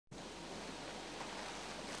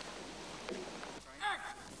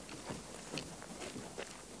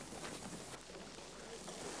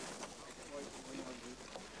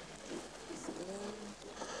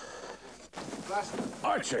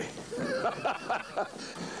Archie!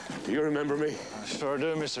 Do you remember me? I sure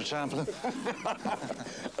do, Mr. Champlin.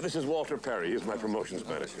 This is Walter Perry. He's my promotions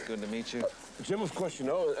manager. Good to meet you. Jim, of course you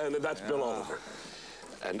know, and that's Bill Oliver.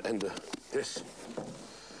 And this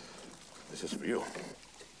is for you.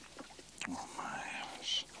 Oh, my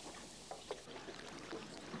heavens.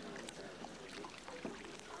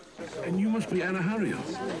 And you must be Anna Harriot.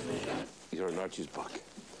 You're in Archie's book.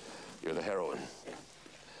 You're the heroine.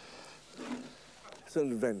 It's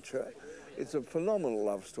an adventure. It's a phenomenal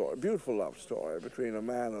love story, beautiful love story between a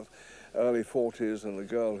man of early 40s and a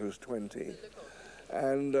girl who's 20,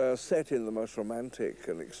 and set in the most romantic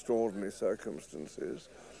and extraordinary circumstances.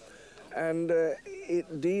 And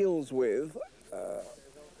it deals with,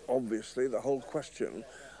 obviously, the whole question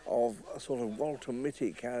of a sort of Walter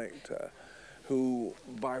Mitty character who,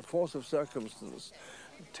 by force of circumstance,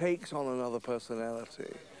 takes on another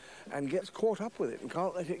personality and gets caught up with it and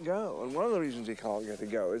can't let it go. And one of the reasons he can't get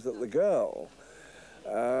it go is that the girl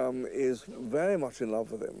is very much in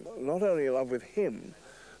love with him. Not only in love with him,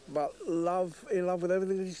 but in love with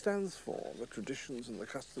everything that he stands for, the traditions and the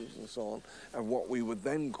customs and so on, of what we would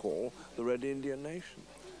then call the Red Indian Nation.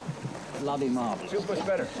 Bloody marvelous. Feels much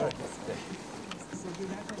better.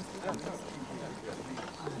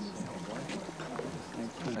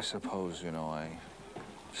 I suppose, you know, I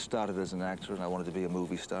started as an actor and I wanted to be a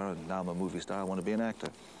movie star, and now I'm a movie star, I want to be an actor.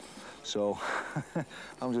 So,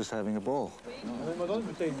 I'm just having a ball.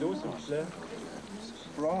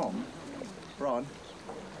 Ron.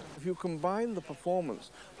 If you combine the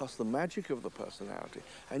performance plus the magic of the personality,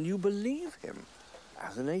 and you believe him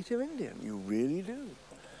as a native Indian, you really do.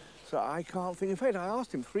 So I can't think. In fact, I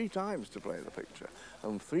asked him 3 times to play the picture,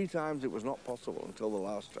 and 3 times it was not possible until the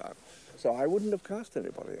last time. So I wouldn't have cast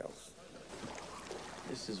anybody else.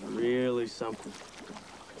 This is really something.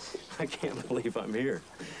 I can't believe I'm here.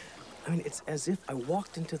 I mean, it's as if I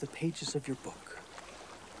walked into the pages of your book.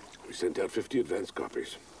 We sent out 50 advance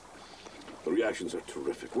copies. The reactions are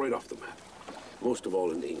terrific, right off the map. Most of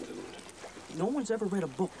all in England. No one's ever read a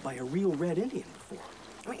book by a real Red Indian before.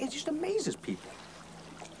 I mean, it just amazes people.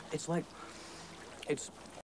 It's like, it's